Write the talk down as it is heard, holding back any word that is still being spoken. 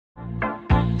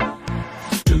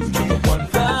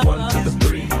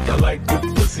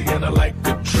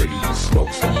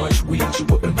smoke so much weed you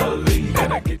wouldn't believe.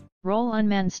 And I get Role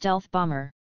Unmanned Stealth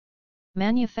Bomber.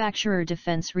 Manufacturer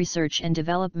Defense Research and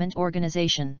Development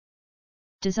Organization.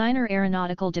 Designer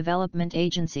Aeronautical Development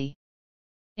Agency.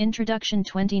 Introduction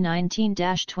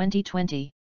 2019-2020.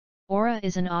 AURA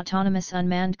is an autonomous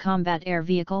unmanned combat air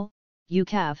vehicle,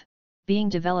 UCAV, being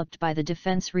developed by the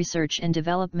Defense Research and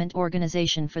Development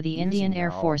Organization for the Indian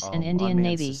Air Force and Indian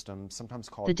Navy.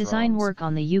 The design work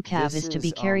on the UCAV is to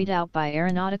be carried out by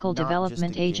Aeronautical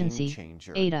Development Agency,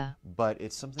 ADA.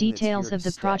 Details of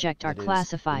the project are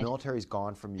classified.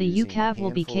 The UCAV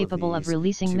will be capable of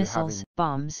releasing missiles,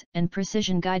 bombs, and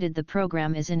precision-guided. The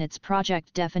program is in its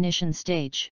project definition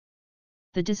stage.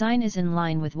 The design is in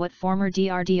line with what former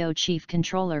DRDO Chief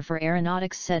Controller for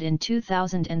Aeronautics said in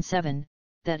 2007,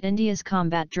 that India's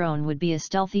combat drone would be a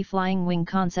stealthy flying wing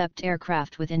concept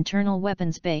aircraft with internal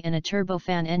weapons bay and a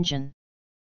turbofan engine.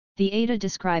 The ADA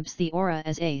describes the AURA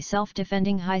as a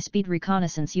self-defending high-speed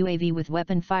reconnaissance UAV with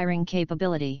weapon-firing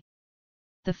capability.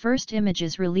 The first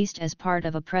images released as part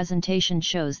of a presentation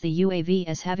shows the UAV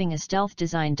as having a stealth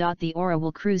design. The AURA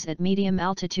will cruise at medium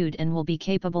altitude and will be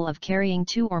capable of carrying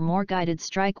 2 or more guided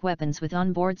strike weapons with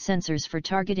onboard sensors for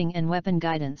targeting and weapon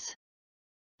guidance.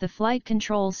 The flight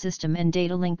control system and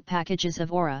data link packages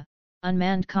of AURA,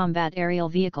 Unmanned Combat Aerial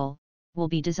Vehicle, will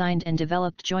be designed and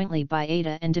developed jointly by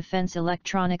ADA and Defense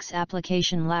Electronics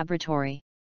Application Laboratory.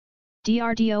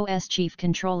 DRDO's Chief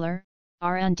Controller,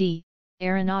 R&D,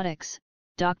 Aeronautics,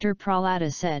 Dr.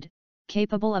 Prahlada said,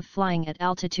 capable of flying at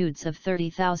altitudes of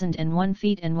 30,001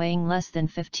 feet and weighing less than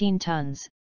 15 tons,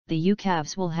 the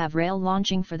UCAVs will have rail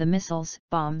launching for the missiles,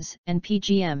 bombs, and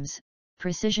PGMs,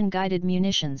 precision-guided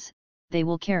munitions, they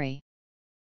will carry.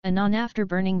 A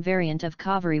non-afterburning variant of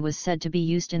Kaveri was said to be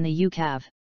used in the UCAV.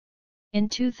 In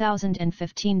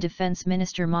 2015, Defense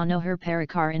Minister Manohar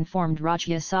Parrikar informed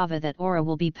Rajya Sabha that AURA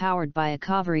will be powered by a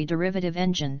Kaveri derivative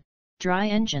engine, dry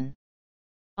engine.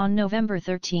 On November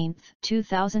 13,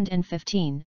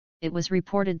 2015, it was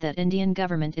reported that Indian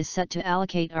government is set to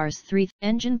allocate Rs 3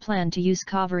 engine plan to use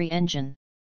Kaveri engine.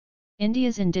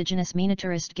 India's indigenous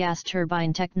miniaturist gas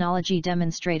turbine technology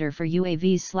demonstrator for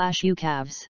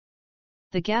UAVs/UCAVs.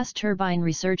 The Gas Turbine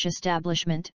Research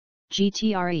Establishment,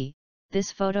 GTRE,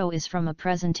 this photo is from a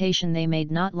presentation they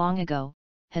made not long ago,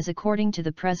 has according to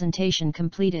the presentation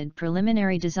completed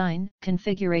preliminary design,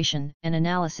 configuration and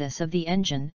analysis of the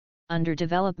engine, under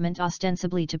development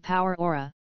ostensibly to power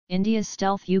AURA, India's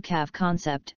stealth UCAV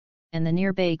concept, and the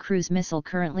near-bay cruise missile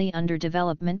currently under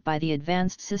development by the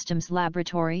Advanced Systems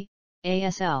Laboratory,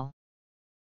 ASL.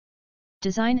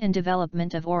 Design and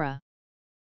development of AURA.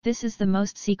 This is the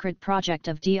most secret project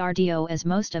of DRDO as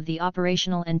most of the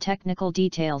operational and technical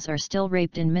details are still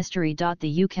wrapped in mystery.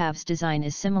 The UCAV's design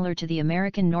is similar to the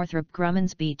American Northrop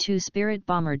Grumman's B-2 Spirit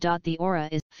bomber. The AURA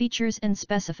is features and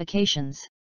specifications.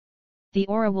 The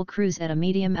AURA will cruise at a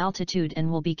medium altitude and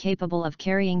will be capable of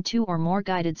carrying 2 or more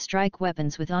guided strike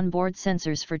weapons with onboard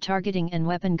sensors for targeting and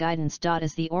weapon guidance.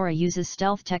 As the AURA uses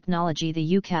stealth technology,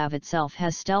 the UCAV itself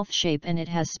has stealth shape and it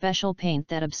has special paint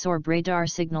that absorb radar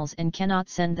signals and cannot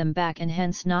send them back and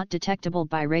hence not detectable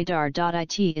by radar.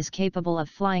 It is capable of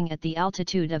flying at the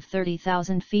altitude of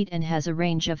 30,000 feet and has a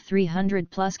range of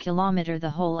 300 plus km. The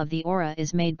whole of the AURA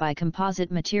is made by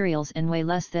composite materials and weigh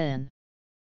less than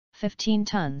 15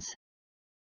 tons.